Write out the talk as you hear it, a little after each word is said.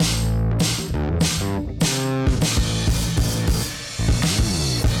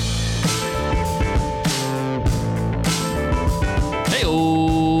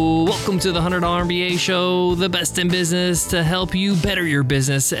to the $100 MBA show, the best in business to help you better your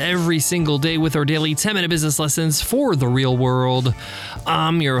business every single day with our daily 10-minute business lessons for the real world.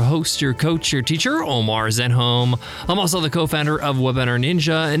 I'm your host, your coach, your teacher, Omar Zenhom. I'm also the co-founder of Webinar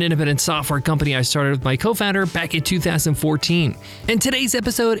Ninja, an independent software company I started with my co-founder back in 2014. And today's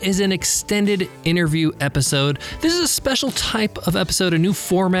episode is an extended interview episode. This is a special type of episode, a new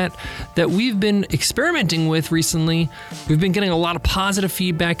format that we've been experimenting with recently. We've been getting a lot of positive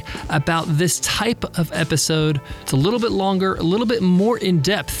feedback about this type of episode. It's a little bit longer, a little bit more in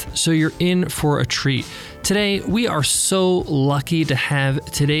depth, so you're in for a treat. Today, we are so lucky to have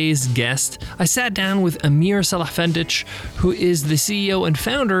today's guest. I sat down with Amir Salihefendic, who is the CEO and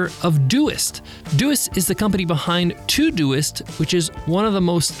founder of Doist. Doist is the company behind Todoist, which is one of the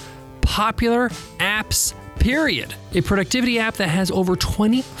most popular apps, period. A productivity app that has over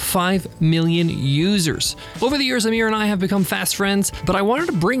 25 million users. Over the years, Amir and I have become fast friends, but I wanted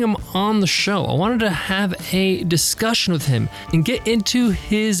to bring him on the show. I wanted to have a discussion with him and get into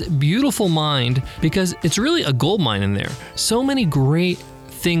his beautiful mind because it's really a gold mine in there. So many great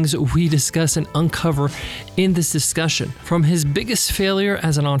things we discuss and uncover in this discussion, from his biggest failure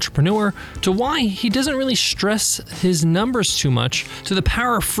as an entrepreneur to why he doesn't really stress his numbers too much, to the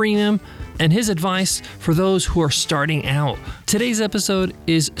power of freedom and his advice for those who are starting out. Today's episode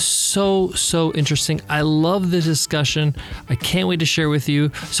is so interesting. I love the discussion. I can't wait to share with you.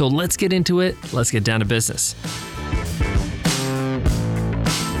 So let's get into it. Let's get down to business.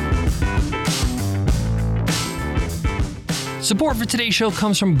 Support for today's show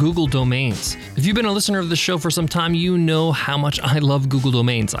comes from Google Domains. If you've been a listener of the show for some time, you know how much I love Google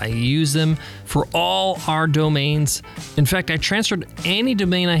Domains. I use them for all our domains. In fact, I transferred any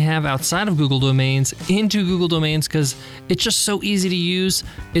domain I have outside of Google Domains into Google Domains because it's just so easy to use.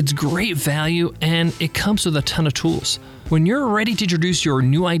 It's great value, and it comes with a ton of tools. When you're ready to introduce your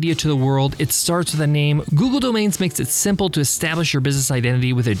new idea to the world, it starts with a name. Google Domains makes it simple to establish your business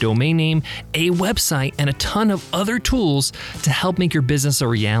identity with a domain name, a website, and a ton of other tools to help make your business a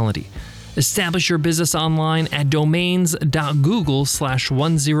reality. Establish your business online at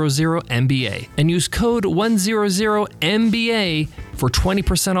domains.google/100MBA and use code 100MBA for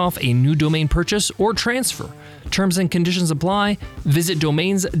 20% off a new domain purchase or transfer. Terms and conditions apply. Visit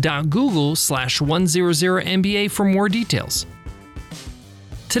domains.google/100MBA for more details.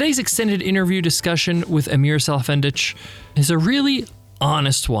 Today's extended interview discussion with Amir Salihefendic is a really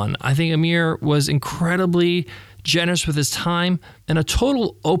honest one. I think Amir was incredibly generous with his time and a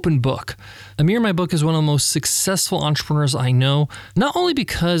total open book. Amir, my book, is one of the most successful entrepreneurs I know, not only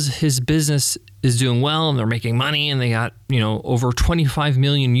because his business is doing well and they're making money and they got, over 25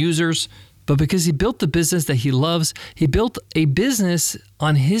 million users, but because he built the business that he loves. He built a business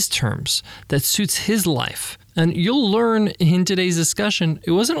on his terms that suits his life. And you'll learn in today's discussion, it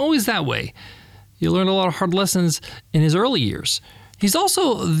wasn't always that way. You learned a lot of hard lessons in his early years. He's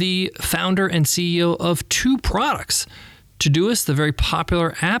also the founder and CEO of two products, Todoist, the very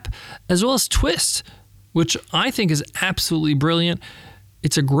popular app, as well as Twist, which I think is absolutely brilliant.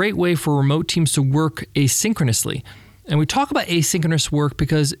 It's a great way for remote teams to work asynchronously. And we talk about asynchronous work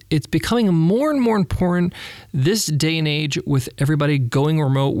because it's becoming more and more important this day and age with everybody going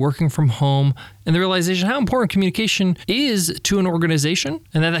remote, working from home, and the realization how important communication is to an organization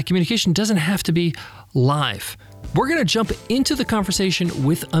and that communication doesn't have to be live. We're going to jump into the conversation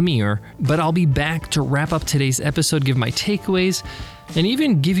with Amir, but I'll be back to wrap up today's episode, give my takeaways, and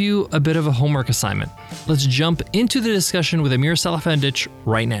even give you a bit of a homework assignment. Let's jump into the discussion with Amir Salihefendic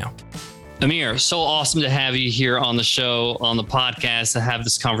right now. Amir, so awesome to have you here on the show, on the podcast, to have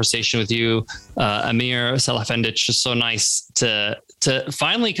this conversation with you. Amir Salihefendic, just so nice to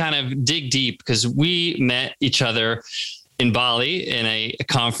finally kind of dig deep, because we met each other in Bali in a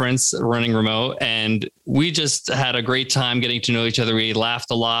conference running remote, and we just had a great time getting to know each other. We laughed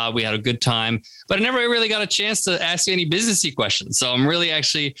a lot. We had a good time, but I never really got a chance to ask you any businessy questions. So I'm really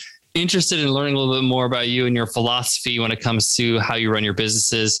actually interested in learning a little bit more about you and your philosophy when it comes to how you run your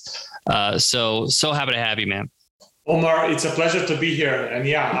businesses. So happy to have you, man. Omar, it's a pleasure to be here. And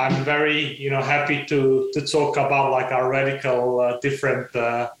yeah, I'm very, happy to talk about like our radical, different,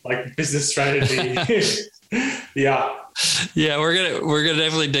 business strategy. Yeah. Yeah, we're gonna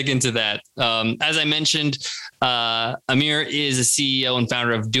definitely dig into that. As I mentioned, Amir is a CEO and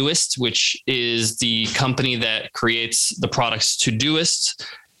founder of Doist, which is the company that creates the products Todoist,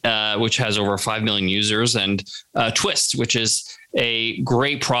 which has over 5 million users, and Twist, which is a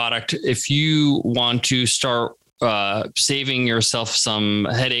great product if you want to start saving yourself some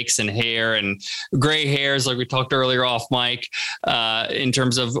headaches and hair and gray hairs, like we talked earlier off mic, in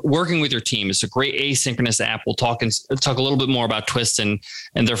terms of working with your team. It's a great asynchronous app. We'll talk a little bit more about Twist and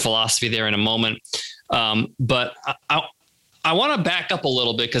their philosophy there in a moment. But I want to back up a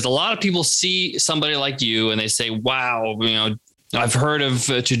little bit, because a lot of people see somebody like you and they say, wow, I've heard of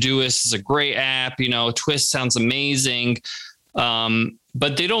Todoist. It's a great app. Twist sounds amazing.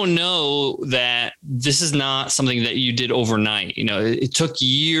 But they don't know that this is not something that you did overnight. It took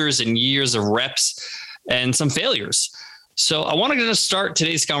years and years of reps and some failures. So I want to just start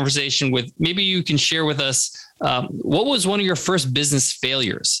today's conversation with, maybe you can share with us, what was one of your first business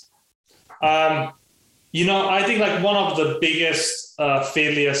failures? I think like one of the biggest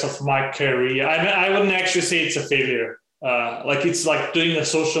failures of my career, I wouldn't actually say it's a failure. It's like doing a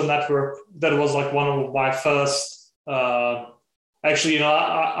social network. That was like one of my first, actually,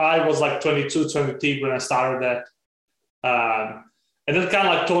 I was like 22, 23 when I started that. And that kind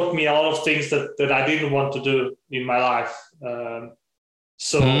of like taught me a lot of things that I didn't want to do in my life. For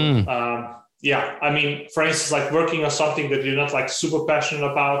instance, like working on something that you're not like super passionate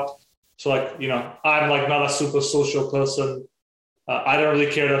about. So like, I'm like not a super social person. I don't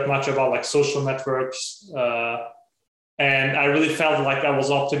really care that much about like social networks. And I really felt like I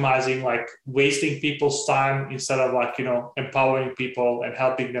was optimizing, like wasting people's time instead of like, empowering people and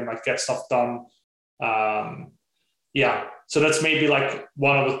helping them like get stuff done. So that's maybe like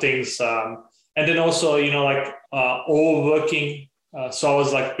one of the things. And then also, overworking. So I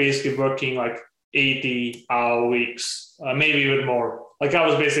was like basically working like 80-hour weeks, maybe even more. Like I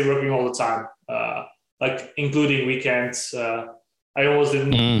was basically working all the time, like including weekends. I almost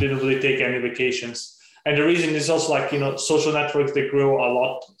didn't really take any vacations. And the reason is also like, social networks, they grow a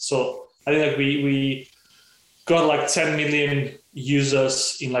lot. So I think like we got like 10 million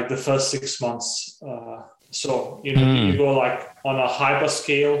users in like the first 6 months. You go like on a hyper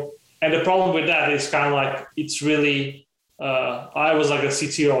scale. And the problem with that is kind of like, it's really, I was like a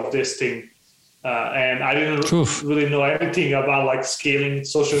CTO of this thing. And I didn't really know anything about like scaling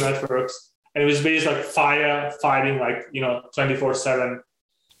social networks. And it was basically like firefighting, like, 24/7.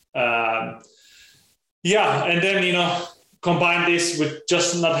 And then, combine this with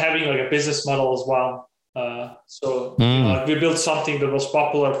just not having like a business model as well. We built something that was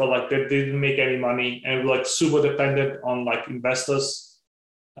popular, but like that didn't make any money, and we were like super dependent on like investors.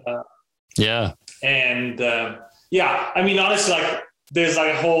 Honestly, like there's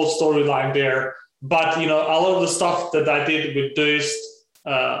like a whole storyline there, but a lot of the stuff that I did with Todoist,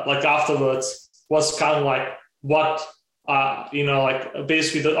 like afterwards, was kind of like what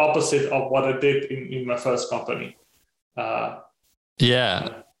basically the opposite of what I did in my first company.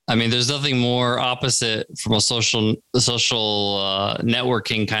 There's nothing more opposite from a social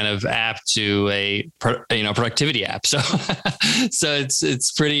networking kind of app to a productivity app. So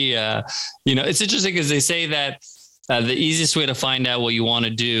it's pretty it's interesting, because they say that the easiest way to find out what you want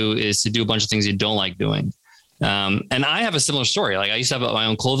to do is to do a bunch of things you don't like doing. And I have a similar story. Like I used to have my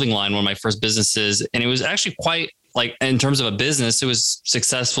own clothing line, one of my first businesses, and it was actually quite, like, in terms of a business, it was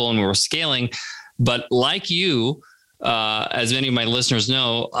successful and we were scaling. But like you, as many of my listeners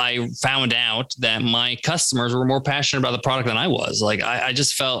know, I found out that my customers were more passionate about the product than I was. Like I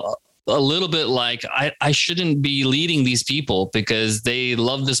just felt a little bit like I shouldn't be leading these people because they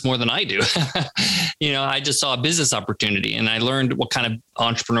love this more than I do. I just saw a business opportunity, and I learned what kind of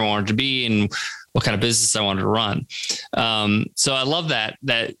entrepreneur I wanted to be and what kind of business I wanted to run. So I love that,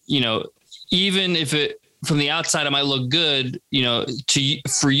 even if it, from the outside, it might look good,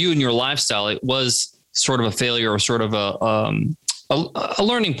 for you and your lifestyle, it was sort of a failure or sort of a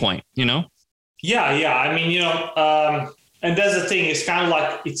learning point, Yeah. And that's the thing, it's kind of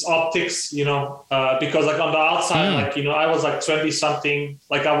like it's optics, because like on the outside, I was like 20 something,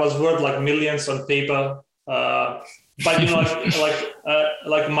 like I was worth like millions on paper. But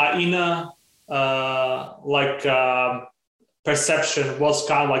like my inner, perception was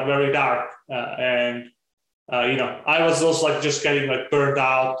kind of like very dark. I was also like just getting like burned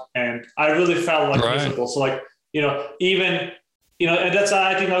out, and I really felt like miserable. So like, even, and that's,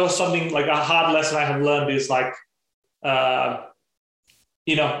 I think that was something like a hard lesson I have learned is like, if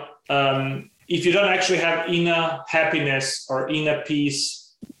you don't actually have inner happiness or inner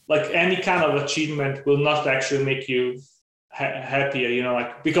peace, like any kind of achievement will not actually make you happier,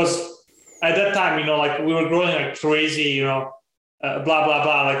 because at that time, we were growing like crazy, blah, blah,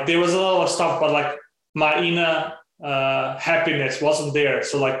 blah. Like there was a lot of stuff, but like my inner happiness wasn't there.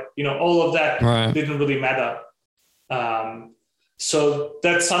 So like, all of that didn't really matter. So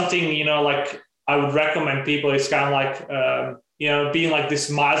that's something, like I would recommend people. It's kind of like, being like this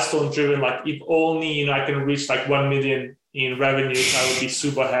milestone driven, like if only, I can reach like 1 million in revenues, I would be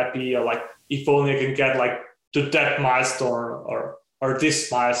super happy. Or like, if only I can get like to that milestone or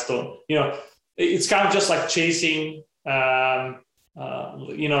this milestone, it's kind of just like chasing, and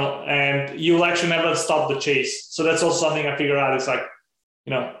you'll actually never stop the chase. So that's also something I figured out is like,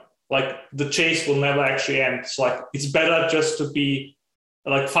 like the chase will never actually end. So like, it's better just to be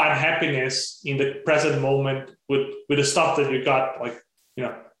like, find happiness in the present moment with the stuff that you got, like,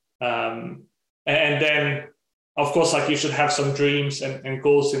 and then of course, like you should have some dreams and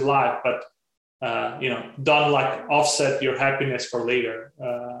goals in life, but don't like offset your happiness for later.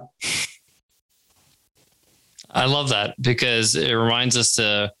 I love that because it reminds us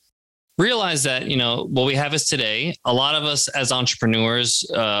to realize that, what we have is today. A lot of us as entrepreneurs,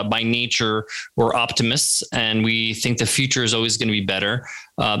 by nature, we're optimists and we think the future is always going to be better.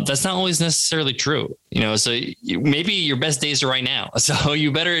 That's not always necessarily true, so maybe your best days are right now. So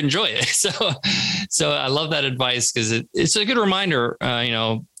you better enjoy it. So I love that advice because it's a good reminder,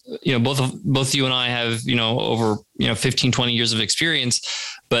 both you and I have, over, 15, 20 years of experience,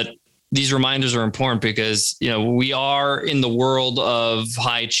 but these reminders are important because, we are in the world of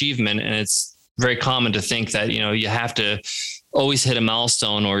high achievement, and it's very common to think that, you have to always hit a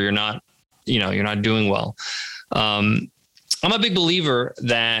milestone or you're not doing well. I'm a big believer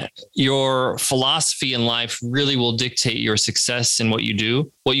that your philosophy in life really will dictate your success in what you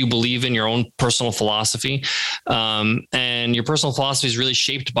do, what you believe in, your own personal philosophy. And your personal philosophy is really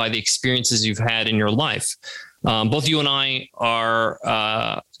shaped by the experiences you've had in your life. Both you and I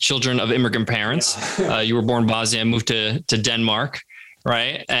are children of immigrant parents. You were born in Bosnia, moved to Denmark,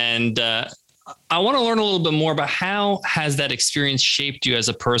 right? And I want to learn a little bit more about how has that experience shaped you as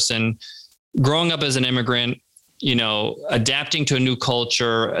a person, growing up as an immigrant, adapting to a new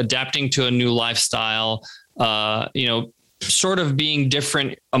culture, adapting to a new lifestyle, sort of being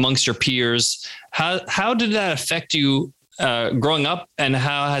different amongst your peers. How did that affect you growing up, and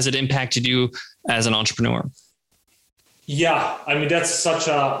how has it impacted you as an entrepreneur? Yeah, I mean, that's such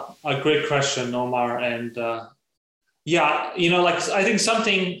a great question, Omar. And like I think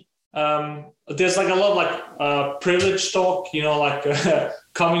something, there's like a lot of like privilege talk,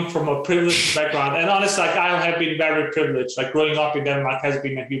 coming from a privileged background. And honestly, like I have been very privileged. Like growing up in Denmark has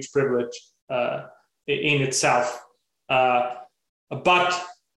been a huge privilege in itself. But,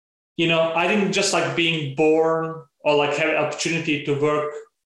 I think just like being born or like have an opportunity to work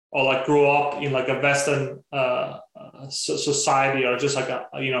or like grow up in like a Western society, or just like a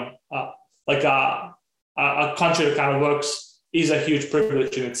country that kind of works, is a huge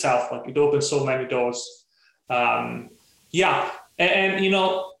privilege in itself. Like it opens so many doors. And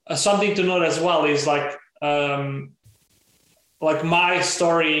something to note as well is like my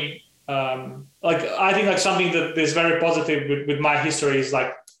story. I think like something that is very positive with my history is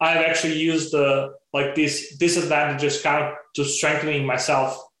like I've actually used these disadvantages kind of to strengthening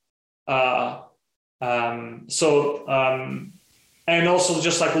myself. And also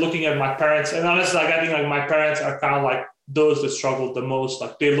just like looking at my parents, and honestly, like I think like my parents are kind of like those that struggled the most.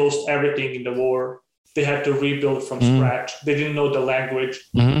 Like they lost everything in the war. They had to rebuild from scratch. They didn't know the language.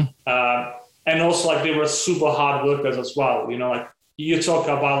 And also like they were super hard workers as well. Like you talk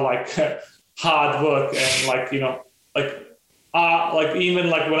about like hard work and like, like even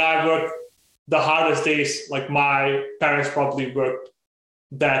like when I work the hardest days, like my parents probably worked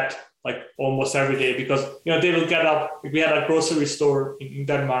that like almost every day, because they would get up. We had a grocery store in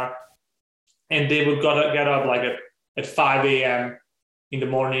Denmark, and they would get up like at 5 a.m. in the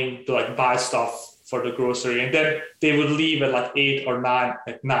morning to like buy stuff for the grocery, and then they would leave at like 8 or 9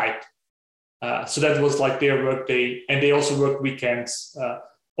 at night. So that was like their work day, and they also work weekends,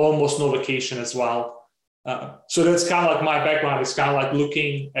 almost no vacation as well. So that's kind of like my background. It's kind of like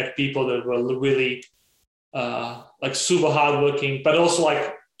looking at people that were really like super hardworking, but also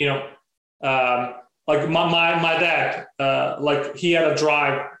like like my dad, like he had a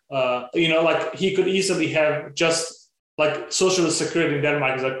drive, like he could easily have just like social security in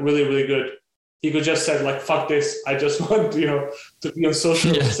Denmark is like really, really good. He could just say like, fuck this. I just want, to be on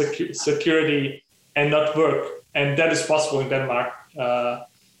social security and not work. And that is possible in Denmark.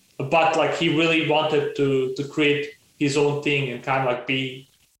 But like he really wanted to create his own thing and kind of like be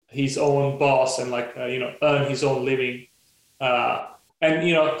his own boss and like, earn his own living. And,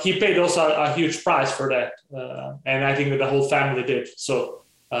 he paid also a huge price for that. And I think that the whole family did. So,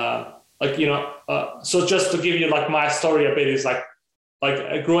 so just to give you like my story a bit is like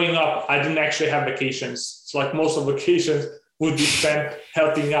growing up, I didn't actually have vacations. So like most of vacations would be spent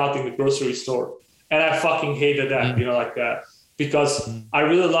helping out in the grocery store. And I fucking hated that, because I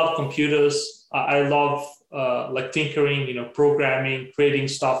really love computers. I love like tinkering, you know, programming, creating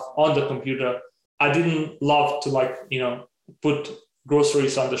stuff on the computer. I didn't love to like, you know, put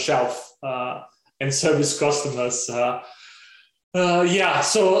groceries on the shelf and service customers. You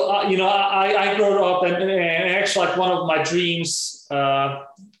know, I grew up and actually like one of my dreams,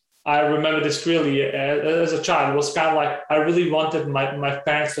 I remember this clearly as a child, was kind of like I really wanted my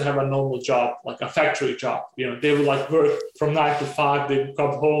parents to have a normal job, like a factory job. You know, they would like work from 9 to 5, they would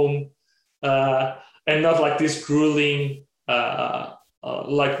come home, and not like this grueling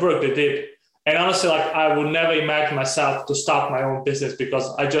like work they did. And honestly, like I would never imagine myself to start my own business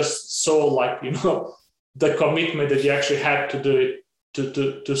because I just saw like, you know, the commitment that you actually had to do it,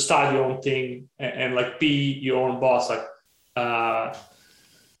 to start your own thing and like be your own boss. Like,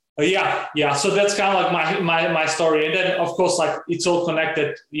 So that's kind of like my story. And then of course, like it's all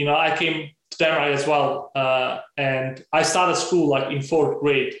connected. You know, I came to Denmark as well, and I started school like in 4th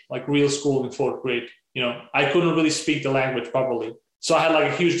grade, like real school in 4th grade. You know, I couldn't really speak the language properly, so I had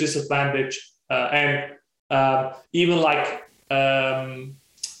like a huge disadvantage. Even like.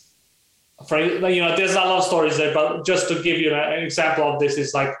 For, you know, there's a lot of stories there, but just to give you an example of this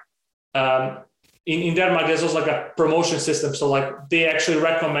is like in Denmark, there's also like a promotion system. So like they actually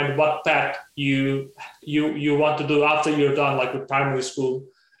recommend what path you want to do after you're done, like with primary school.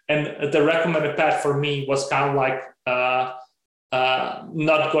 And the recommended path for me was kind of like not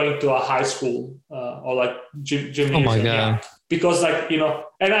going to a high school or like gymnasium. Oh my God. Yeah. Because like, you know,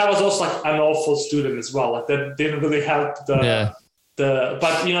 and I was also like an awful student as well. Like that didn't really help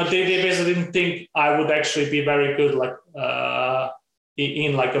but you know, they basically didn't think I would actually be very good, like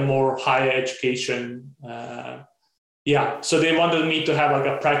in like a more higher education. So they wanted me to have like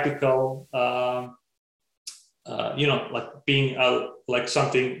a practical, you know, like being like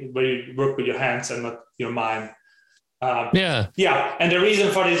something where you work with your hands and not your mind. And the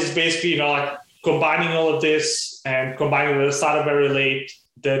reason for this is basically, you know, like combining all of this and combining with I started very late.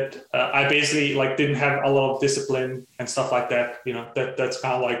 That I basically like didn't have a lot of discipline and stuff like that. You know, that's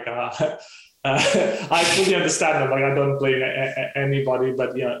kind of like I fully understand that. Like I don't blame anybody,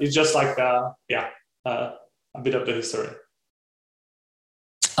 but you know, it's just like a bit of the history.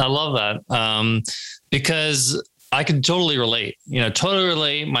 I love that because I could totally relate. You know, totally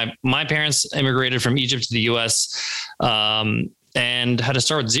relate. My parents immigrated from Egypt to the U.S. And had to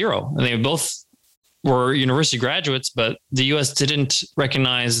start at zero, and they both were university graduates, but the U.S. didn't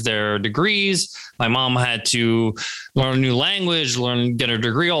recognize their degrees. My mom had to learn a new language, get her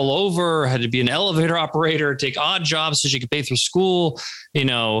degree all over, had to be an elevator operator, take odd jobs so she could pay through school, you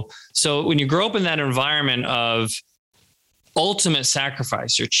know. So when you grow up in that environment of ultimate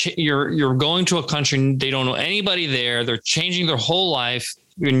sacrifice, you're going to a country, they don't know anybody there, they're changing their whole life.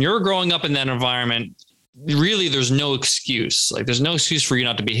 When you're growing up in that environment, really there's no excuse. Like there's no excuse for you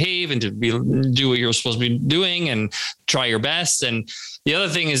not to behave and to do what you're supposed to be doing and try your best. And the other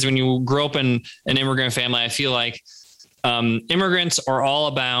thing is when you grow up in an immigrant family, I feel like immigrants are all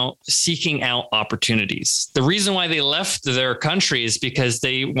about seeking out opportunities. The reason why they left their country is because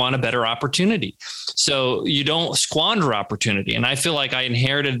they want a better opportunity. So you don't squander opportunity. And I feel like I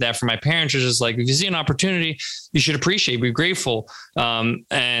inherited that from my parents, which is like, if you see an opportunity, you should appreciate, be grateful.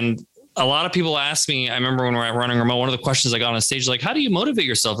 And a lot of people ask me, I remember when we were running remote, one of the questions I got on stage, like, how do you motivate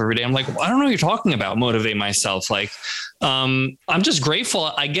yourself every day? I'm like, I don't know what you're talking about, motivate myself. Like, I'm just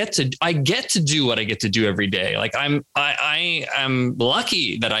grateful. I get to do what I get to do every day. Like I am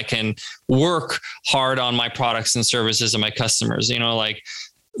lucky that I can work hard on my products and services and my customers. You know, like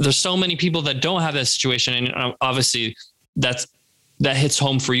there's so many people that don't have that situation. And obviously that hits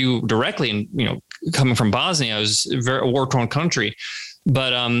home for you directly. And, you know, coming from Bosnia, it was a very war-torn country.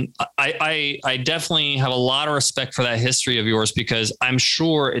 But I definitely have a lot of respect for that history of yours because I'm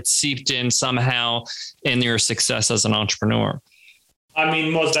sure it seeped in somehow in your success as an entrepreneur. I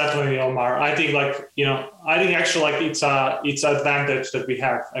mean, most definitely, Omar. I think actually like it's an advantage that we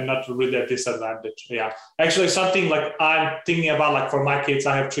have and not really a disadvantage. Yeah. Actually, something like I'm thinking about, like for my kids,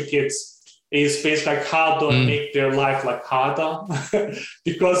 I have 3 kids, is basically like how to make their life like harder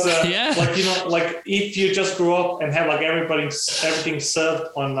because like, you know, like if you just grow up and have like everything served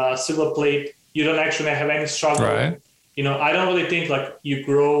on a silver plate, you don't actually have any struggle. Right. You know, I don't really think like you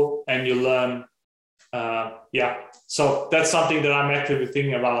grow and you learn. So that's something that I'm actively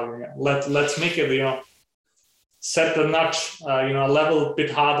thinking about. Let's make it, you know, set the notch, you know, a level a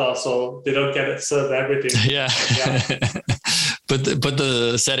bit harder so they don't get served everything. Yeah. Put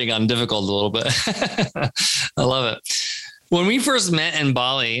the setting on difficult a little bit. I love it. When we first met in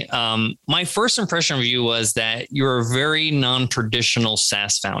Bali, my first impression of you was that you're a very non-traditional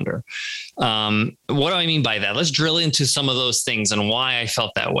SaaS founder. What do I mean by that? Let's drill into some of those things and why I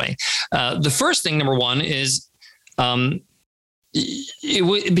felt that way. The first thing, number one, is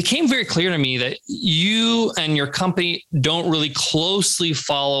it became very clear to me that you and your company don't really closely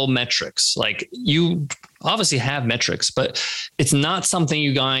follow metrics. Like, you obviously have metrics, but it's not something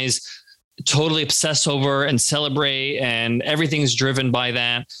you guys totally obsess over and celebrate, and everything's driven by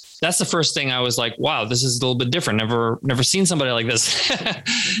that. That's the first thing I was like, wow, this is a little bit different. Never seen somebody like this.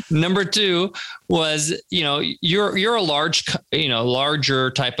 Number two was, you're a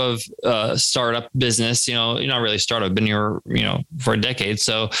larger type of startup business. You're not really a startup, been here, for a decade.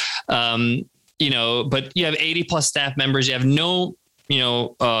 So, but you have 80 plus staff members. You have no,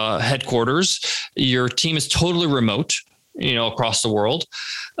 headquarters. Your team is totally remote, across the world.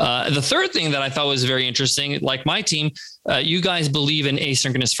 The third thing that I thought was very interesting, like my team, you guys believe in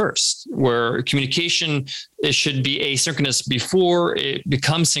asynchronous first, where communication, it should be asynchronous before it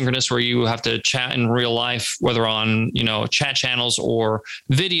becomes synchronous, where you have to chat in real life, whether on, chat channels or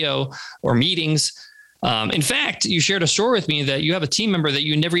video or meetings. In fact, you shared a story with me that you have a team member that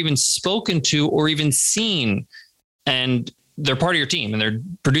you never even spoken to or even seen, and they're part of your team and they're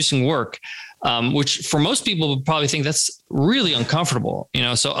producing work. Which for most people would probably think that's really uncomfortable,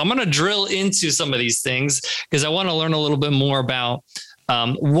 So I'm going to drill into some of these things because I want to learn a little bit more about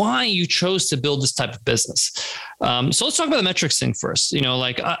why you chose to build this type of business. So let's talk about the metrics thing first.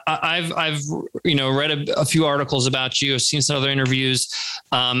 I've read a few articles about you. I've seen some other interviews,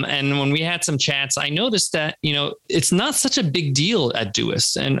 and when we had some chats, I noticed that it's not such a big deal at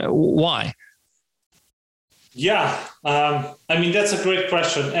Doist. And why? Yeah, that's a great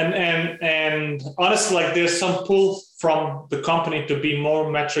question, and honestly, there's some pull from the company to be more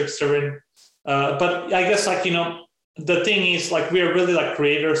metrics driven, but I guess the thing is we are really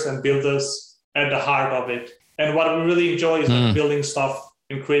creators and builders at the heart of it, and what we really enjoy is building stuff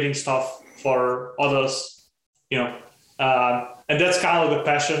and creating stuff for others, and that's kind of the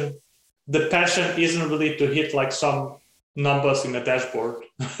passion. The passion isn't really to hit some numbers in the dashboard,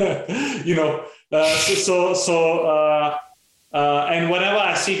 and whenever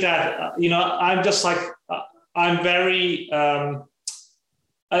I see that, I'm just I'm very, I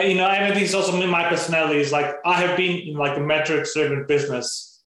think it's also my personality is I have been in a metrics driven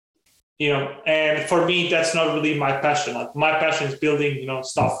business, and for me, that's not really my passion. My passion is building,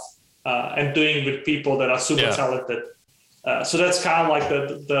 stuff, and doing with people that are super talented. So that's kind of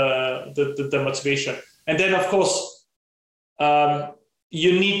the motivation. And then of course,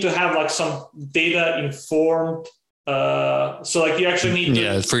 you need to have some data informed. So you actually need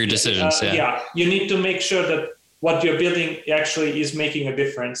to, for your decisions. You need to make sure that what you're building actually is making a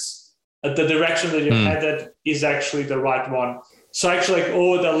difference. The direction that you're headed is actually the right one. So actually,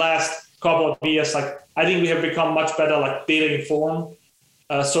 over the last couple of years, I think we have become much better, data informed.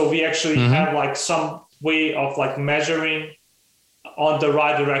 So we actually have some way of measuring on the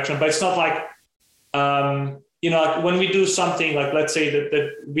right direction, but it's not when we do something let's say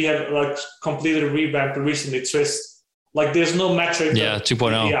that we have completely revamped recently Twist, there's no metric.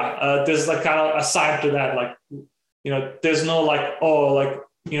 2.0. There's kind of assigned to that. There's no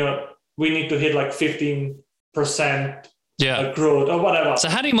we need to hit 15% growth or whatever. So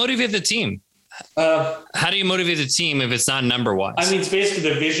how do you motivate the team? How do you motivate the team if it's not number wise? It's basically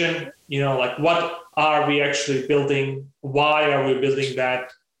the vision, what are we actually building? Why are we building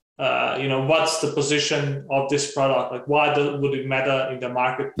that? What's the position of this product? Why would it matter in the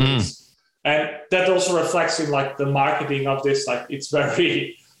marketplace? And that also reflects in the marketing of this. It's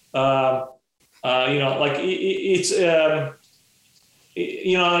very, it's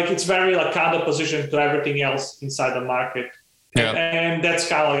very counter position to everything else inside the market. Yeah. And that's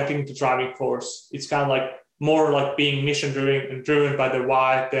kind of I think the driving force. It's kind of more being mission driven and driven by the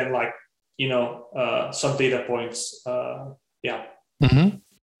why than some data points.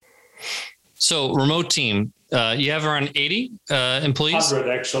 So remote team, you have around 80 employees 100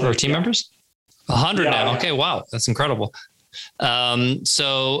 actually, or team members? 100 now. Yeah. Okay. Wow. That's incredible.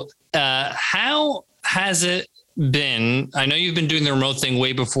 So how has it been? I know you've been doing the remote thing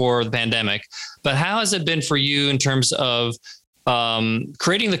way before the pandemic, but how has it been for you in terms of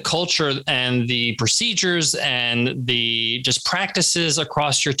creating the culture and the procedures and the just practices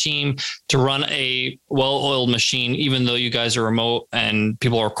across your team to run a well-oiled machine, even though you guys are remote and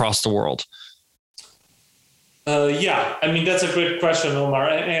people are across the world? That's a great question, Omar.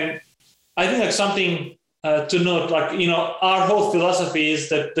 And I think something to note, our whole philosophy is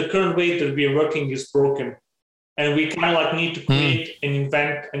that the current way that we are working is broken, and we kind of need to create and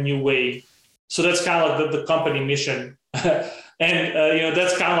invent a new way. So that's kind of the company mission. And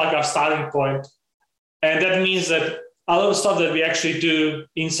that's kind of like our starting point. And that means that a lot of stuff that we actually do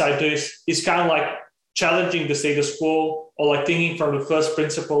inside this is kind of like challenging the status quo, or like thinking from the first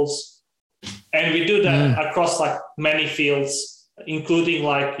principles. And we do that across like many fields, including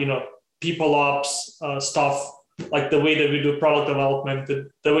like, people ops stuff, like the way that we do product development,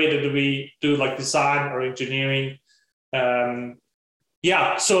 the way that we do like design or engineering. So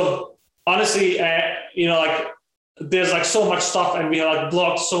honestly, like there's like so much stuff, and we have like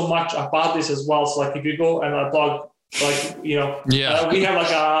blogged so much about this as well. So like if you go and blog, like, we have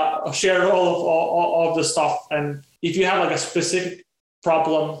like a shared all of the stuff. And if you have like a specific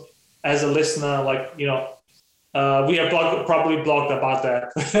problem as a listener, like, we have probably blogged about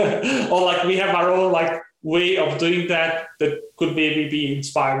that. Or like we have our own like way of doing that could maybe be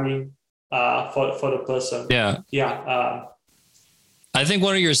inspiring for the person. I think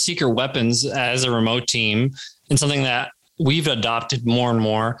one of your secret weapons as a remote team, and something that we've adopted more and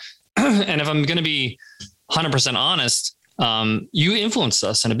more, and if I'm going to be 100% honest, you influenced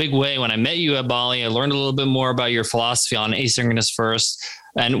us in a big way. When I met you at Bali, I learned a little bit more about your philosophy on asynchronous first.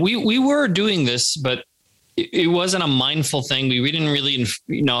 And we were doing this, but it wasn't a mindful thing. We didn't really,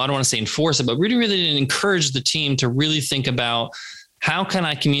 I don't want to say enforce it, but we really didn't encourage the team to really think about, how can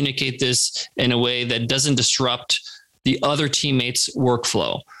I communicate this in a way that doesn't disrupt the other teammates'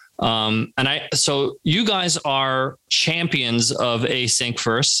 workflow? So you guys are champions of async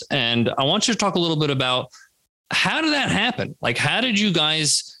first. And I want you to talk a little bit about, how did that happen? Like, how did you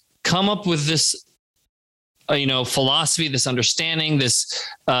guys come up with this, philosophy, this understanding, this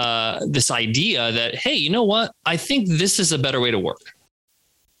idea that, hey, you know what? I think this is a better way to work.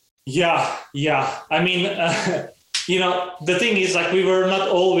 Yeah. I mean, the thing is, like, we were not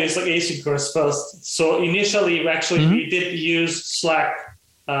always like asynchronous first. So initially, we did use Slack,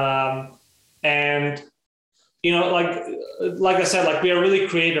 and like I said, like, we are really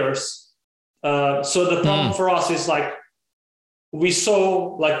creators. So the problem for us is like, we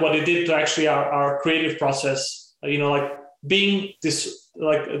saw like what it did to actually our creative process, like being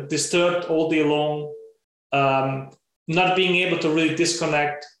disturbed all day long, not being able to really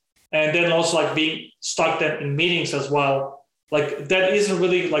disconnect, and then also like being stuck then in meetings as well. Like, that isn't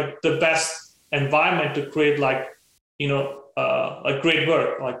really like the best environment to create like, like great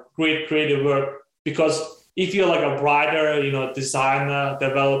work, like great creative work. Because if you're like a writer, designer,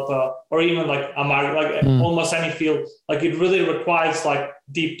 developer, or even like a market, like almost any field, like it really requires like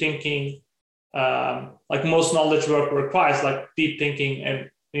deep thinking. Like most knowledge work requires like deep thinking, and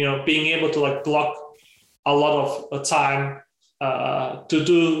being able to like block a lot of time to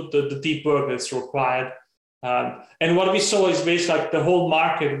do the deep work that's required. And what we saw is basically like the whole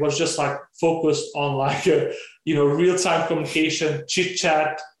market was just like focused on like real-time communication, chit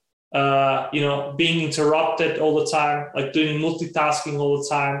chat. Being interrupted all the time, like doing multitasking all the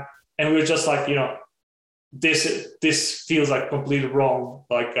time. And we're just like, this feels like completely wrong.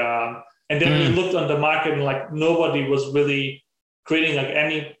 Like, and then we looked on the market, and like nobody was really creating like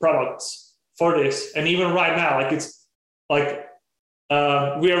any products for this. And even right now, like it's like,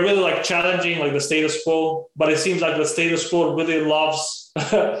 we are really like challenging like the status quo, but it seems like the status quo really loves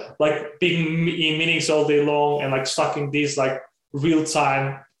like being in meetings all day long and like stuck in these like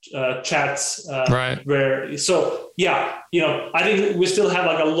real-time chats, right? Where, so yeah, I think we still have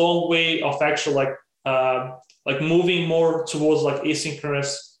like a long way of actually like moving more towards like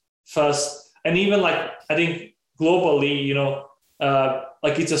asynchronous first. And even like, I think globally,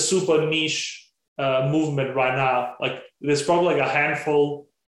 like it's a super niche movement right now. Like there's probably like a handful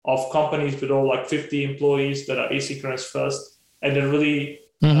of companies with all like 50 employees that are asynchronous first, and they really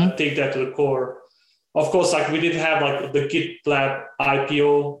take that to the core. Of course, like we did have like the GitLab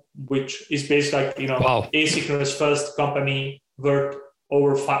IPO, which is basically like, asynchronous first company worth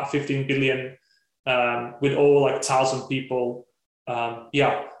over 15 billion, with over like 1,000 people. So,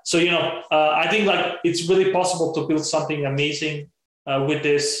 I think like it's really possible to build something amazing with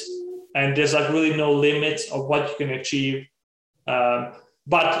this, and there's like really no limits of what you can achieve.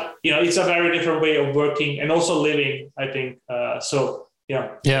 But, it's a very different way of working and also living, I think.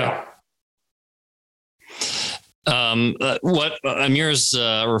 What Amir's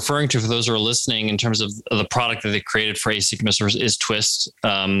referring to, for those who are listening, in terms of the product that they created for asynchronous is Twist,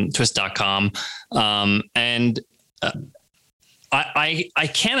 twist.com. And I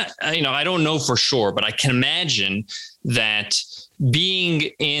can't, I don't know for sure, but I can imagine that being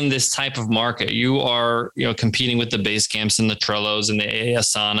in this type of market, you are, competing with the Basecamps and the Trellos and the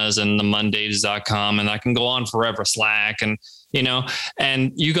Asanas and the Mondays.com, and I can go on forever, Slack, and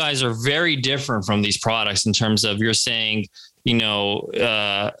and you guys are very different from these products in terms of, you're saying,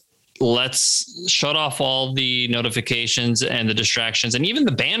 let's shut off all the notifications and the distractions and even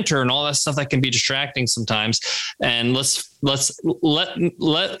the banter and all that stuff that can be distracting sometimes. And let's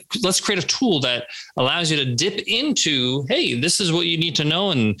create a tool that allows you to dip into, hey, this is what you need to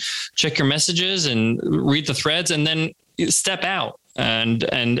know, and check your messages and read the threads, and then step out and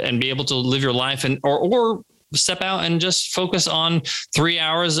be able to live your life, and or step out and just focus on 3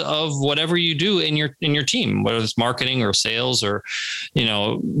 hours of whatever you do in your team, whether it's marketing or sales or,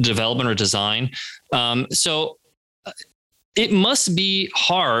 development or design. So it must be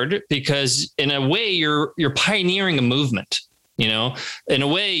hard, because in a way you're pioneering a movement. In a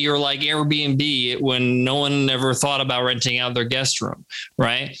way you're like Airbnb when no one ever thought about renting out their guest room,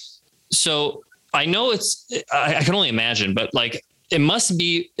 right? So I know I can only imagine, but like, it must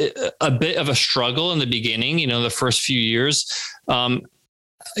be a bit of a struggle in the beginning, the first few years. Can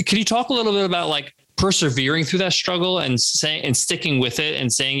you talk a little bit about like persevering through that struggle and sticking with it and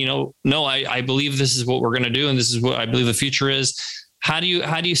saying, no, I believe this is what we're going to do, and this is what I believe the future is. How do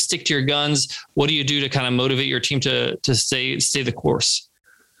you stick to your guns? What do you do to kind of motivate your team to stay the course?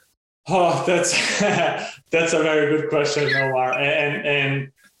 Oh, that's a very good question, Omar.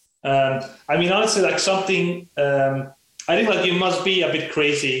 And I mean, honestly, like something. I think like you must be a bit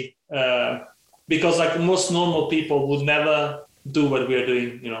crazy, because like most normal people would never do what we are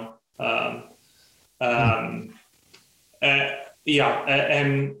doing,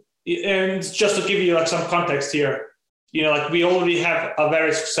 and just to give you like some context here, like we already have a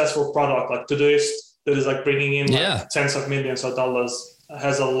very successful product, like Todoist, that is like bringing in like tens of millions of dollars,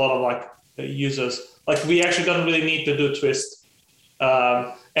 has a lot of like users. Like we actually don't really need to do Twist,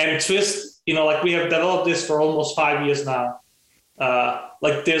 and Twist. Like we have developed this for almost 5 years now.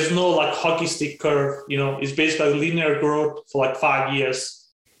 Like there's no like hockey stick curve, it's basically linear growth for like 5 years.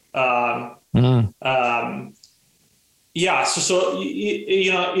 So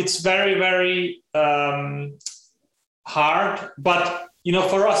it's very, very hard, but,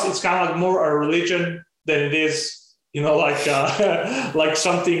 for us, it's kind of like more a religion than it is, like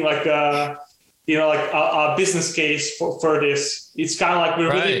something like, like a business case for this. It's kind of like we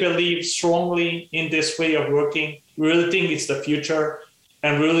really believe strongly in this way of working. We really think it's the future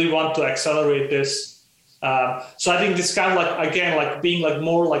and really want to accelerate this. So I think this kind of like, again, like being like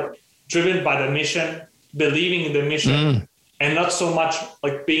more like driven by the mission, believing in the mission, and not so much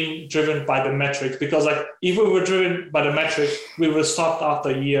like being driven by the metrics. Because like if we were driven by the metrics, we would have stopped after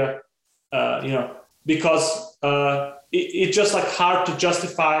a year, because it's just like hard to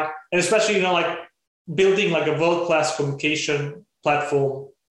justify. And especially, like building like a world-class communication platform,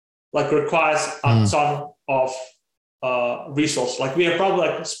 like requires a ton of resource. Like we have probably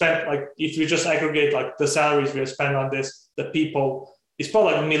like spent, like if we just aggregate like the salaries we have spent on this, the people, it's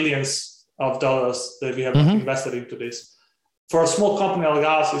probably like millions of dollars that we have invested into this. For a small company like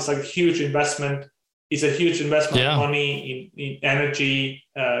ours, it's like a huge investment. It's a huge investment of money in energy,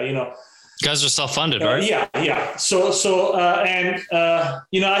 You guys are self-funded, right? Yeah. So, I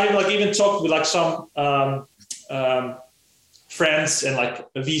have like even talked with like some friends and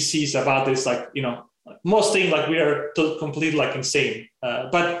like VCs about this, like, most things like we are completely like insane.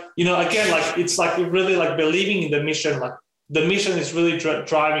 But, again, like it's like really like believing in the mission, like the mission is really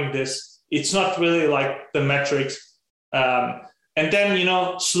driving this. It's not really like the metrics. And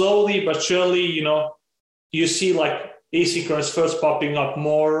then, slowly but surely, you see like asynchronous first popping up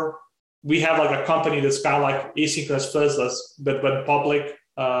more. We have like a company that's kind of like asynchronous first that went public,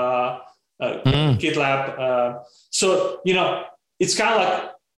 GitLab. So, it's kind of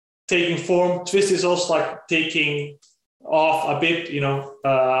like taking form. Twist is also like taking off a bit,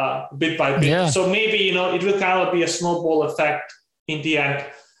 bit by bit. Yeah. So maybe, it will kind of be a snowball effect in the end.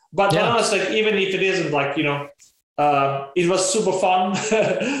 But honestly, like, even if it isn't, like, it was super fun.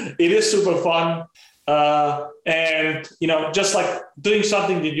 It is super fun. And, just like doing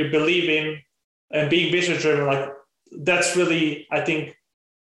something that you believe in and being business driven, like that's really, I think,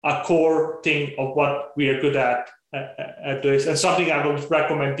 a core thing of what we are good at this, and something I would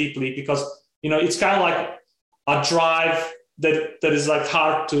recommend deeply, because, it's kind of like a drive that is like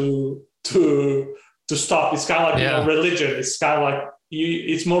hard to stop. It's kind of like, religion. It's kind of like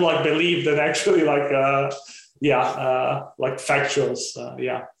it's more like belief than actually like, like factuals.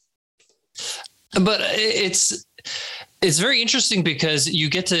 But it's very interesting because you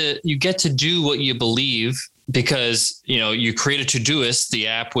get to do what you believe, because you created Todoist, the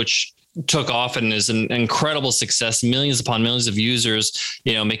app, which took off and is an incredible success, millions upon millions of users,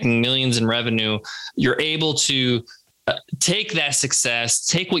 making millions in revenue. You're able to take that success,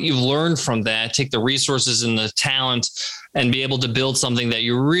 take what you've learned from that, take the resources and the talent, and be able to build something that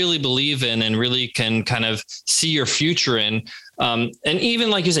you really believe in and really can kind of see your future in. And even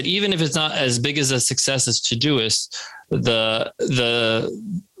like you said, even if it's not as big as a success as Todoist, the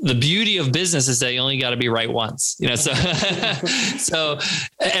beauty of business is that you only got to be right once, so, so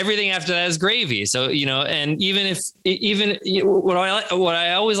everything after that is gravy. So, and what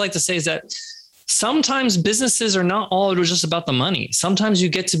I always like to say is that sometimes businesses are not all just about the money. Sometimes you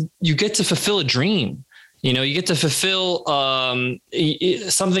get to fulfill a dream. You get to fulfill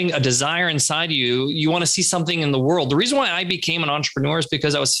something, a desire inside you. You want to see something in the world. The reason why I became an entrepreneur is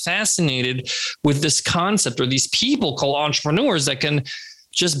because I was fascinated with this concept, or these people called entrepreneurs that can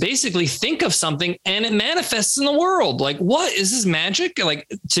just basically think of something and it manifests in the world. Like, what is this magic? Like,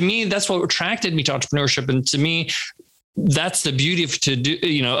 to me, that's what attracted me to entrepreneurship. And to me, that's the beauty of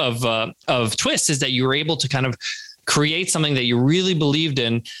Twist, is that you were able to kind of create something that you really believed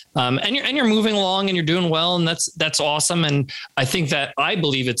in, and you're moving along and you're doing well, and that's awesome. And I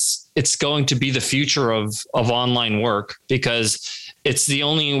believe it's going to be the future of online work, because it's the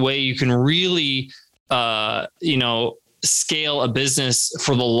only way you can really scale a business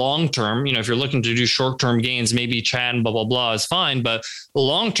for the long term. If you're looking to do short-term gains, maybe chat and blah, blah, blah is fine. But the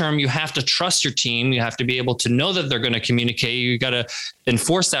long term, you have to trust your team. You have to be able to know that they're going to communicate. You got to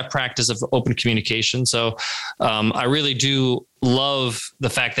enforce that practice of open communication. So I really do love the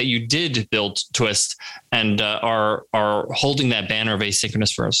fact that you did build Twist and are holding that banner of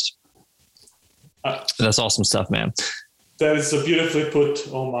asynchronous first. That's awesome stuff, man. That is beautifully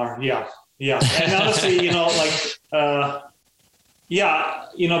put, Omar. Yeah. Yeah. And honestly, being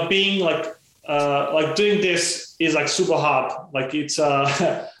doing this is like super hard. Like it's,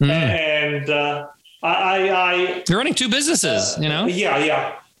 and you're running two businesses,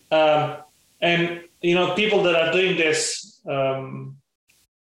 Yeah. And, people that are doing this, like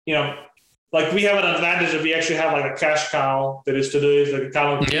we have an advantage that we actually have like a cash cow that is to do it, like a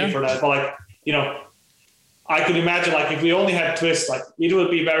cow for that. But I could imagine, like, if we only had Twist, like it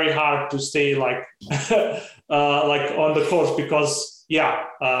would be very hard to stay like on the course, because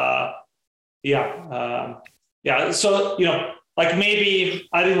So like maybe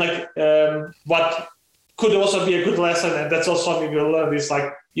I think what could also be a good lesson, and that's also something we'll learn, is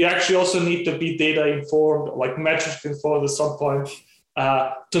like you actually also need to be data informed, like metric informed at some point,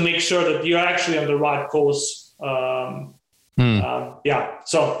 to make sure that you're actually on the right course.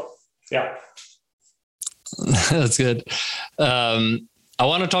 That's good. I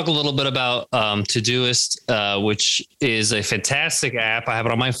want to talk a little bit about Todoist, which is a fantastic app. I have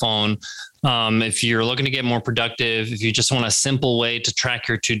it on my phone. If you're looking to get more productive, if you just want a simple way to track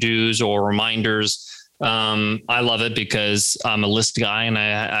your to-dos or reminders, I love it because I'm a list guy, and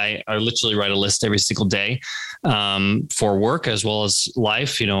I literally write a list every single day for work as well as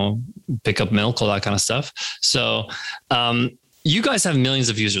life, pick up milk, all that kind of stuff. So you guys have millions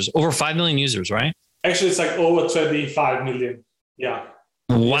of users, over 5 million users, right? Actually, it's like over 25 million. Yeah.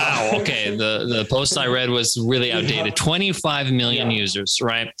 Wow. Okay. The post I read was really outdated. 25 million users,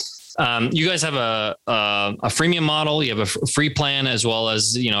 right? You guys have a freemium model. You have a free plan, as well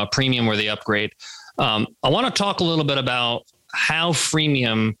as, a premium where they upgrade. I want to talk a little bit about how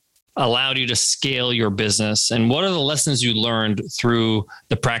freemium allowed you to scale your business, and what are the lessons you learned through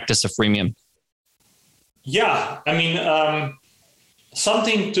the practice of freemium? Yeah. I mean,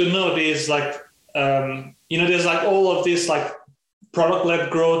 something to note is like, there's like all of this like product-led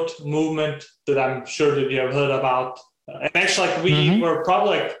growth movement that I'm sure that you have heard about. And actually, like we were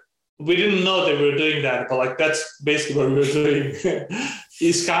probably like, we didn't know that we were doing that, but like that's basically what we were doing.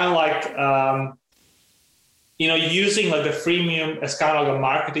 It's kind of like, using like the freemium as kind of like a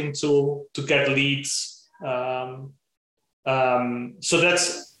marketing tool to get leads. So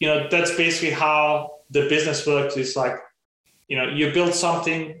that's basically how the business works. Is like, you build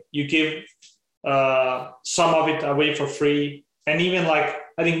something, you give some of it away for free. And even like,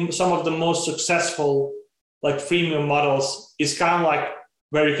 I think some of the most successful like freemium models is kind of like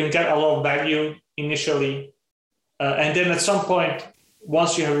where you can get a lot of value initially. And then at some point,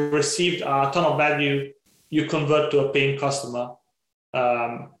 once you have received a ton of value, you convert to a paying customer.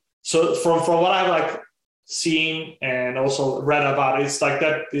 So from what I've like seen and also read about, it's like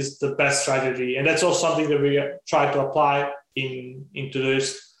that is the best strategy. And that's also something that we try to apply into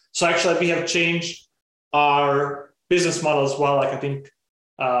this. So actually we have changed our business model as well. Like I think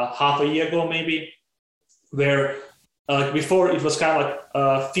half a year ago, maybe, where before it was kind of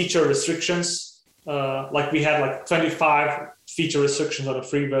like feature restrictions. Like we had like 25 feature restrictions on the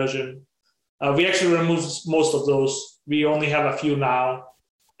free version. We actually removed most of those. We only have a few now.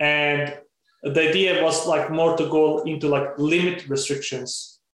 And the idea was like more to go into like limit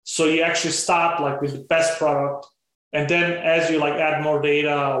restrictions. So you actually start like with the best product. And then as you like add more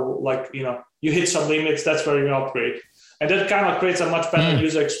data, like, you hit some limits, that's where you upgrade. and that kind of creates a much better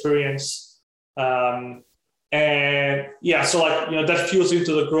user experience. And yeah, so like, that fuels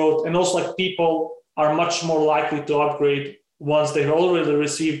into the growth, and also like people are much more likely to upgrade once they've already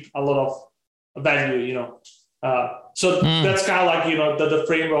received a lot of value, so that's kind of like, the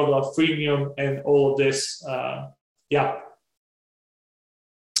framework of freemium and all of this. Yeah.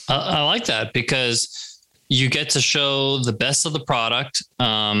 I like that, because you get to show the best of the product,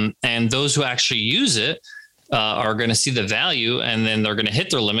 and those who actually use it are going to see the value, and then they're going to hit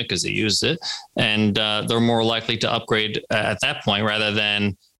their limit because they used it, and they're more likely to upgrade at that point, rather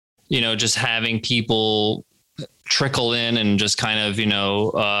than, just having people trickle in and just kind of, be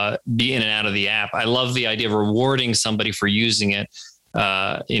in and out of the app. I love the idea of rewarding somebody for using it,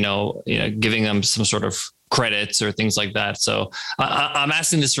 giving them some sort of credits or things like that. So I'm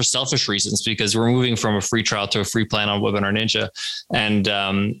asking this for selfish reasons, because we're moving from a free trial to a free plan on Webinar Ninja. And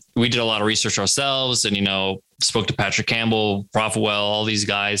we did a lot of research ourselves, and, spoke to Patrick Campbell, Profitwell, all these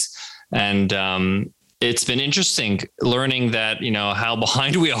guys. And it's been interesting learning that, how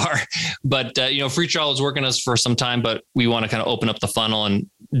behind we are. But, free trial is working us for some time, but we want to kind of open up the funnel and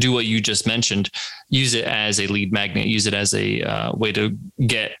do what you just mentioned, use it as a lead magnet, use it as a way to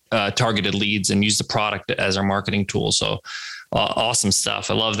get targeted leads, and use the product as our marketing tool. So awesome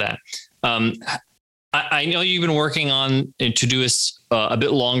stuff. I love that. I know you've been working on Todoist a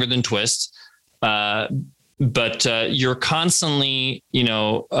bit longer than Twist, but you're constantly,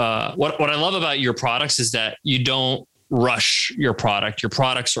 what I love about your products is that you don't rush your product. Your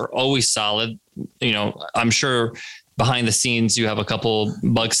products are always solid. I'm sure behind the scenes you have a couple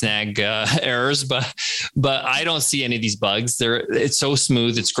bug snag errors, but I don't see any of these bugs. It's so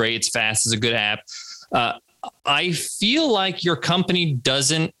smooth. It's great. It's fast. It's a good app. I feel like your company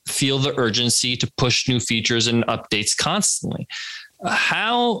doesn't feel the urgency to push new features and updates constantly.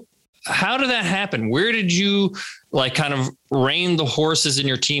 How did that happen? Where did you kind of rein the horses in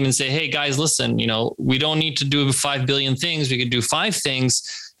your team and say, hey guys, listen, we don't need to do 5 billion things. We could do 5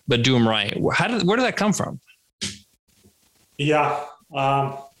 things, but do them right. Where did that come from? Yeah.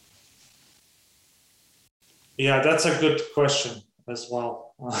 That's a good question as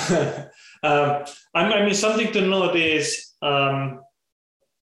well. I mean, something to note is, I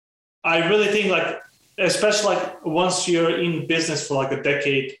really think especially once you're in business for a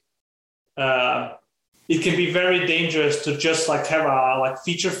decade, it can be very dangerous to just have a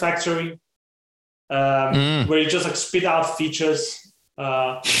feature factory, where you just spit out features,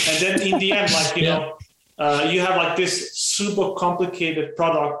 and then in the end, you have this super complicated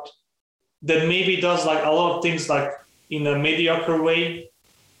product that maybe does a lot of things in a mediocre way.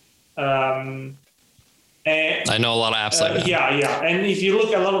 And I know a lot of apps like that. Yeah. And if you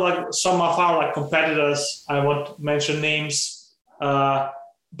look at a lot of some of our competitors, I won't mention names, but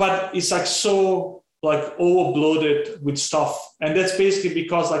it's so overloaded with stuff, and that's basically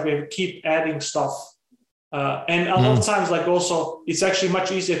because they keep adding stuff, and a lot of times also it's actually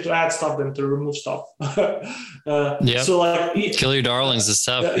much easier to add stuff than to remove stuff. So kill your darlings and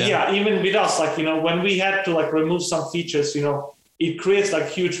stuff. Even with us, when we had to remove some features, it creates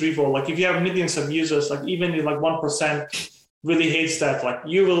huge revolt. If you have millions of users, even if 1% really hates that,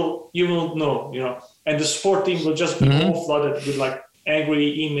 you will know, and the support team will just be all flooded with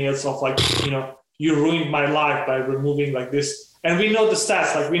angry emails of you ruined my life by removing this. And we know the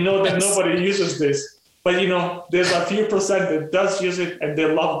stats, we know that nobody uses this, but there's a few percent that does use it, and they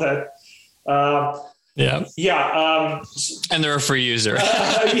love that. And they're a free user.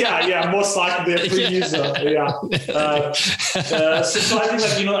 Most likely they're a free user. So I think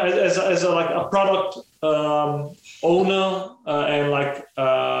as a product owner, and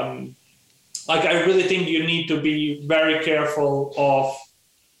I really think you need to be very careful of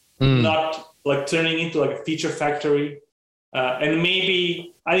not turning into a feature factory. And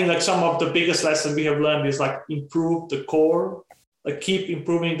maybe I think some of the biggest lessons we have learned is improve the core, keep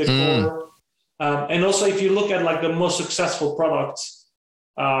improving the core. And also if you look at the most successful products,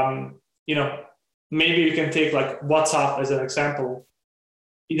 maybe you can take WhatsApp as an example.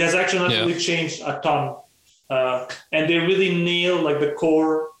 It has actually not really changed a ton. And they really nail the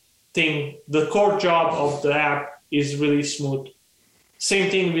core thing. The core job of the app is really smooth. Same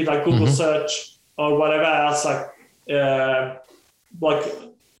thing with Google search or whatever else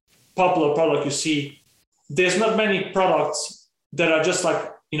popular product you see. There's not many products that are just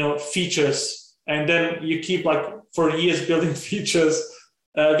features, and then you keep for years building features,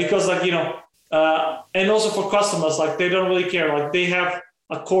 because and also for customers, they don't really care. They have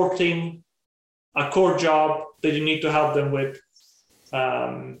a core thing, a core job that you need to help them with.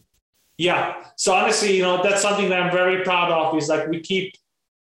 So honestly, that's something that I'm very proud of, is we keep,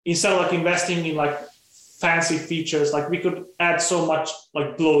 instead of investing in fancy features. Like we could add so much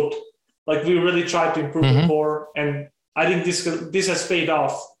like bloat. Like we really tried to improve the core, and I think this has paid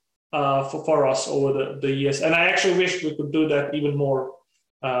off for us over the years. And I actually wish we could do that even more,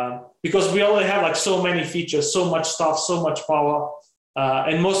 because we already have like so many features, so much stuff, so much power,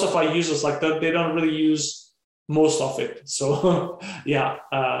 and most of our users like they don't really use most of it. So yeah.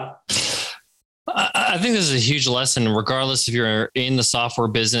 I think this is a huge lesson, regardless if you're in the software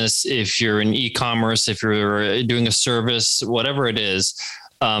business, if you're in e-commerce, if you're doing a service, whatever it is.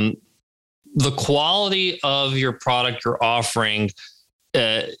 The quality of your product you're offering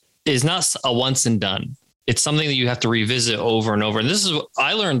is not a once and done. It's something that you have to revisit over and over. And this is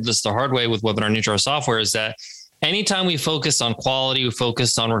I learned this the hard way with Webinar Ninja software, is that anytime we focus on quality, we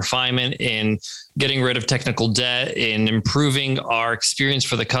focus on refinement, in getting rid of technical debt, in improving our experience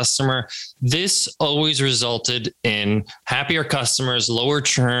for the customer, this always resulted in happier customers, lower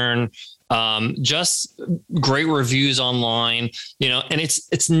churn, just great reviews online, and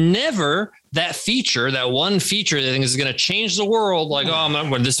it's never that feature, that one feature that I think is going to change the world. Like,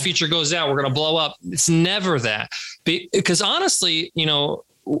 when this feature goes out, we're going to blow up. It's never that, because honestly,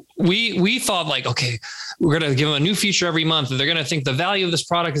 we thought like, okay, we're going to give them a new feature every month. They're going to think the value of this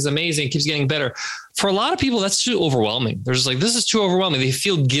product is amazing. It keeps getting better. For a lot of people, that's too overwhelming. They're just like, this is too overwhelming. They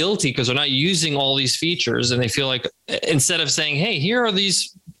feel guilty because they're not using all these features. And they feel like, instead of saying, hey, here are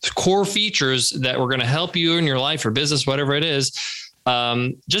these core features that we're going to help you in your life or business, whatever it is,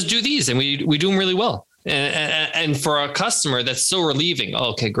 just do these. And we do them really well. And for a customer, that's so relieving.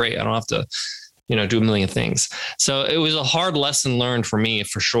 Oh, okay, great. I don't have to, do a million things. So it was a hard lesson learned for me,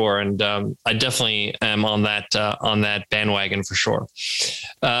 for sure. And I definitely am on that bandwagon for sure.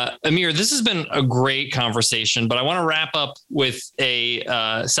 Amir, this has been a great conversation, but I want to wrap up with a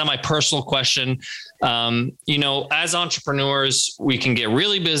semi-personal question. As entrepreneurs, we can get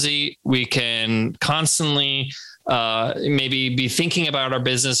really busy. We can constantly maybe be thinking about our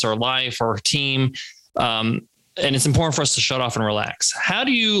business, our life, our team. And it's important for us to shut off and relax. How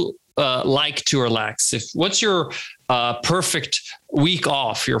do you like to relax? What's your perfect week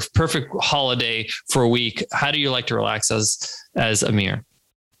off, your perfect holiday for a week? How do you like to relax as Amir?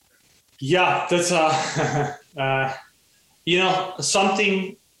 Yeah, that's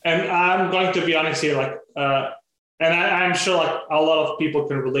something, and I'm going to be honest here, like, and I'm sure like a lot of people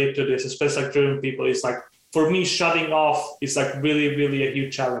can relate to this, especially like driven people. It's like, for me, shutting off is like really, really a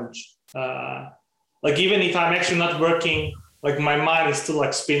huge challenge. Like even if I'm actually not working, like my mind is still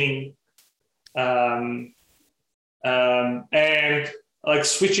like spinning, and like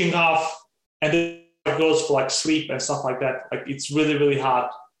switching off, and then it goes for like sleep and stuff like that. Like it's really, really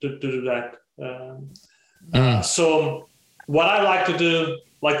hard to do that. So what I like to do,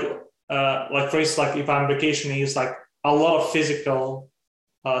 like for instance, like if I'm vacationing, is like a lot of physical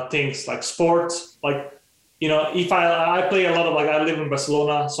things, like sports, like. If I play a lot of, like, I live in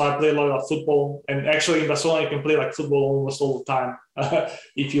Barcelona, so I play a lot of football. And actually in Barcelona, you can play like football almost all the time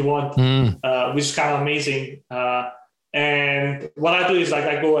if you want, which is kind of amazing. And what I do is like,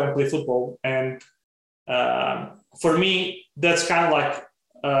 I go and play football. And for me, that's kind of like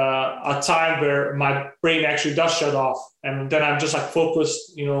a time where my brain actually does shut off. And then I'm just like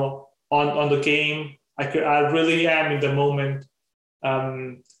focused, on the game. I really am in the moment.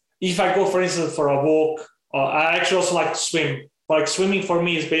 If I go, for instance, for a walk, I actually also like to swim. Like swimming for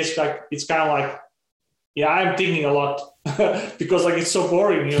me is basically like, it's kind of like, I'm thinking a lot because like it's so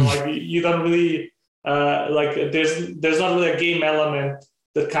boring, like you don't really like there's not really a game element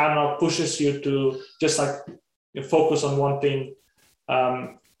that kind of pushes you to just like focus on one thing.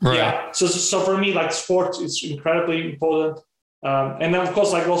 Right. Yeah. So for me, like sports is incredibly important. And then of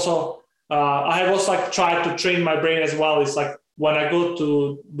course, like also I have also like tried to train my brain as well. It's like when I go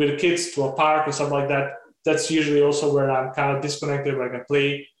with the kids to a park or something like that, that's usually also where I'm kind of disconnected, where I can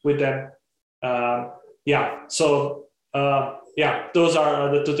play with them. So those are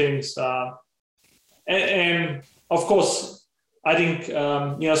the two things. And of course, I think,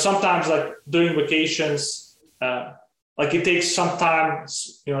 sometimes like during vacations, like it takes some time,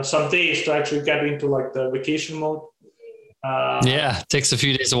 some days to actually get into like the vacation mode. It takes a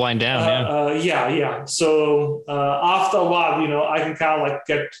few days to wind down. So after a while, I can kind of like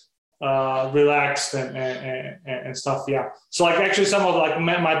get relaxed and stuff. Yeah. So like actually some of like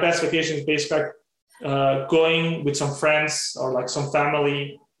my best vacations basically going with some friends or like some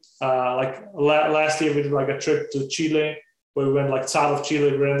family. Like last year we did like a trip to Chile where we went like south of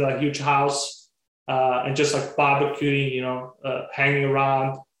Chile. We rented a huge house and just like barbecuing, hanging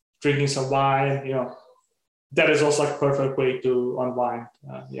around, drinking some wine, That is also like a perfect way to unwind.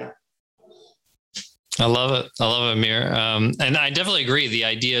 I love it. I love it, Amir. And I definitely agree. The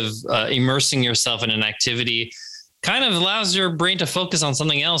idea of immersing yourself in an activity kind of allows your brain to focus on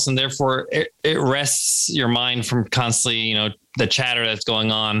something else. And therefore it rests your mind from constantly, the chatter that's going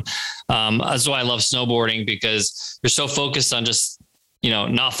on. That's why I love snowboarding, because you're so focused on just,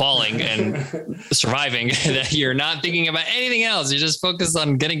 not falling and surviving that you're not thinking about anything else. You're just focused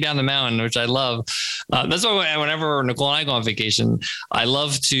on getting down the mountain, which I love. That's why whenever Nicole and I go on vacation, I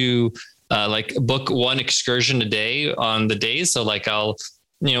love to book one excursion a day on the days. So we'll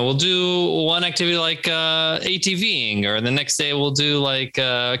do one activity like ATVing, or the next day we'll do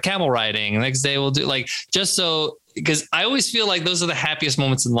camel riding. The next day we'll do because I always feel like those are the happiest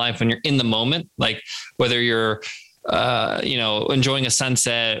moments in life, when you're in the moment, like whether you're enjoying a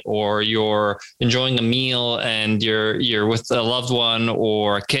sunset, or you're enjoying a meal and you're with a loved one,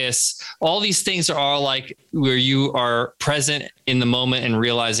 or a kiss. All these things are all like where you are present in the moment and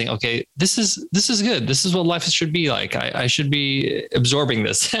realizing, okay, this is good. This is what life should be like. I should be absorbing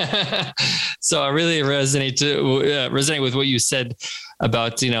this. So I really resonate with what you said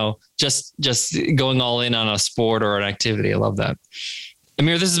about, just going all in on a sport or an activity. I love that.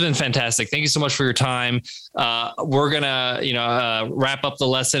 Amir, this has been fantastic. Thank you so much for your time. We're gonna, wrap up the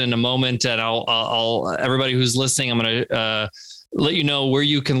lesson in a moment, and I'll everybody who's listening, I'm gonna let you know where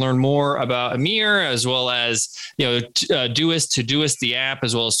you can learn more about Amir, as well as Todoist, the app,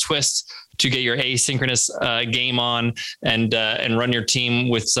 as well as Twist, to get your asynchronous game on and run your team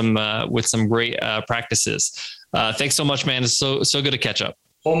with some great practices. Thanks so much, man. It's so good to catch up.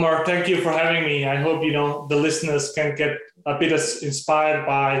 Omar, thank you for having me. I hope, the listeners can get a bit inspired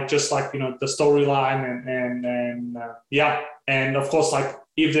by just the storyline and of course,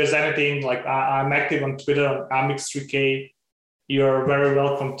 if there's anything, I'm active on Twitter on Amix3K. You're very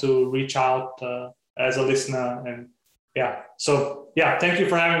welcome to reach out as a listener. And thank you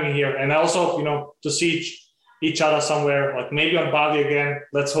for having me here. And I also hope, to see each other somewhere, maybe on Bali again.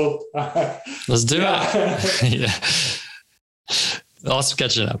 Let's hope. Let's do it. Yeah. Awesome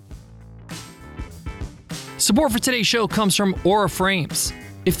catching up. Support for today's show comes from Aura Frames.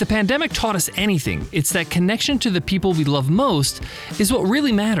 If the pandemic taught us anything, it's that connection to the people we love most is what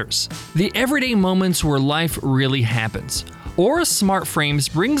really matters. The everyday moments where life really happens. Aura Smart Frames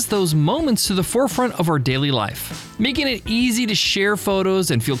brings those moments to the forefront of our daily life, making it easy to share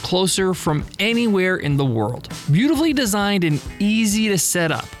photos and feel closer from anywhere in the world. Beautifully designed and easy to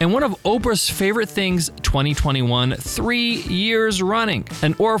set up. And one of Oprah's favorite things, 2021, 3 years running.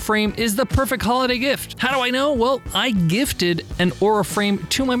 An Aura frame is the perfect holiday gift. How do I know? Well, I gifted an Aura frame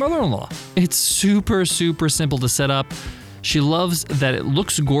to my mother-in-law. It's super simple to set up. She loves that it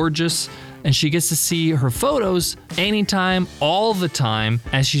looks gorgeous, and she gets to see her photos anytime, all the time,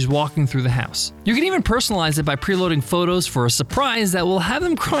 as she's walking through the house. You can even personalize it by preloading photos for a surprise that will have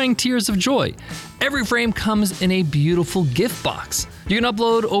them crying tears of joy. Every frame comes in a beautiful gift box. You can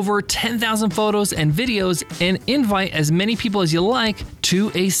upload over 10,000 photos and videos and invite as many people as you like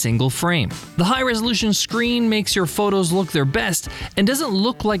to a single frame. The high-resolution screen makes your photos look their best and doesn't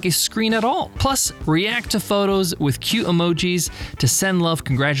look like a screen at all. Plus, react to photos with cute emojis to send love,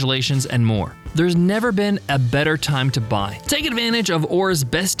 congratulations, and more. There's never been a better time to buy. Take advantage of Aura's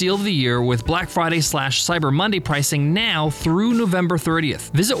best deal of the year with Black Friday/Cyber Monday pricing now through November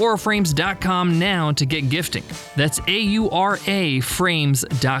 30th. Visit auraframes.com now to get gifting. That's AURA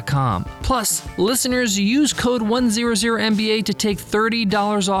frames.com. Plus, listeners use code 100MBA to take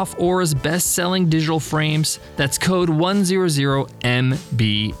 $30 off Aura's best-selling digital frames. That's code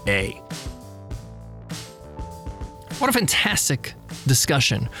 100MBA. What a fantastic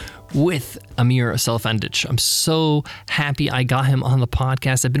discussion with Amir Salihefendic. I'm so happy I got him on the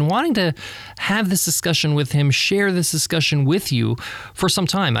podcast. I've been wanting to have this discussion with him, share this discussion with you for some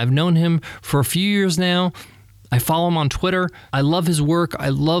time. I've known him for a few years now. I follow him on Twitter. I love his work. I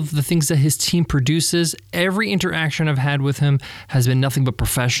love the things that his team produces. Every interaction I've had with him has been nothing but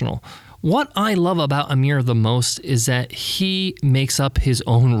professional. What I love about Amir the most is that he makes up his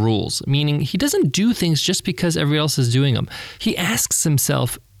own rules, meaning he doesn't do things just because everybody else is doing them. He asks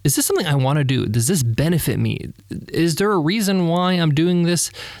himself, is this something I want to do? Does this benefit me? Is there a reason why I'm doing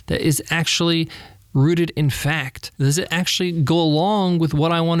this that is actually rooted in fact? Does it actually go along with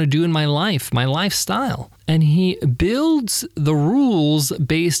what I want to do in my life, my lifestyle? And he builds the rules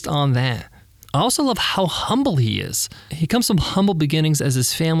based on that. I also love how humble he is. He comes from humble beginnings as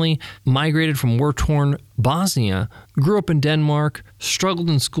his family migrated from war-torn Bosnia, grew up in Denmark, struggled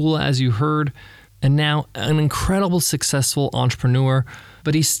in school as you heard, and now an incredible successful entrepreneur.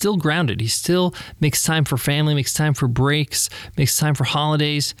 But he's still grounded. He still makes time for family, makes time for breaks, makes time for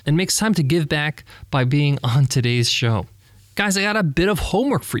holidays, and makes time to give back by being on today's show. Guys, I got a bit of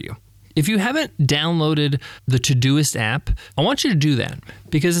homework for you. If you haven't downloaded the Todoist app, I want you to do that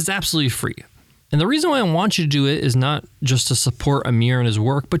because it's absolutely free. And the reason why I want you to do it is not just to support Amir and his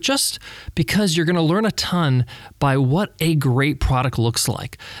work, but just because you're going to learn a ton by what a great product looks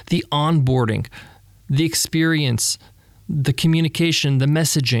like. The onboarding, the experience, the communication, the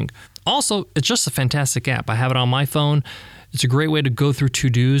messaging. Also, it's just a fantastic app. I have it on my phone. It's a great way to go through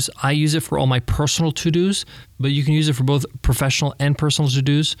to-dos. I use it for all my personal to-dos, but you can use it for both professional and personal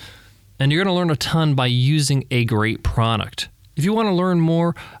to-dos. And you're going to learn a ton by using a great product. If you want to learn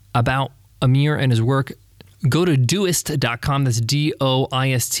more about Amir and his work, go to doist.com. That's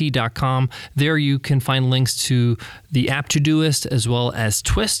DOIST.com. There you can find links to the app Todoist as well as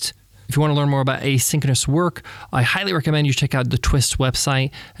Twist. If you want to learn more about asynchronous work, I highly recommend you check out the Twist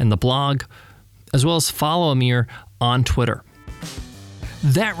website and the blog, as well as follow Amir on Twitter.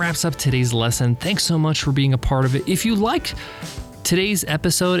 That wraps up today's lesson. Thanks so much for being a part of it. If you liked today's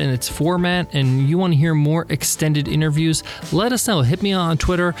episode and its format and you want to hear more extended interviews, let us know. Hit me on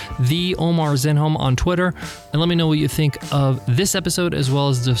Twitter, the Omar Zenhom on Twitter, and let me know what you think of this episode as well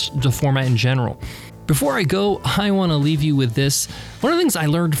as the format in general. Before I go, I want to leave you with this. One of the things I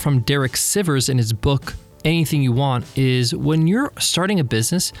learned from Derek Sivers in his book, Anything You Want, is when you're starting a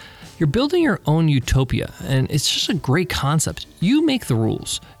business, you're building your own utopia, and it's just a great concept. You make the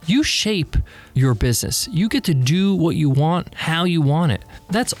rules. You shape your business. You get to do what you want, how you want it.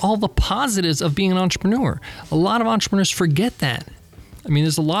 That's all the positives of being an entrepreneur. A lot of entrepreneurs forget that. I mean,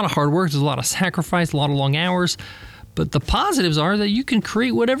 there's a lot of hard work, there's a lot of sacrifice, a lot of long hours, but the positives are that you can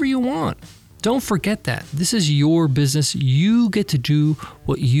create whatever you want. Don't forget that. This is your business. You get to do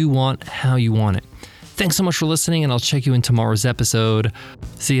what you want, how you want it. Thanks so much for listening, and I'll check you in tomorrow's episode.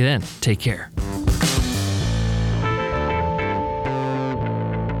 See you then. Take care.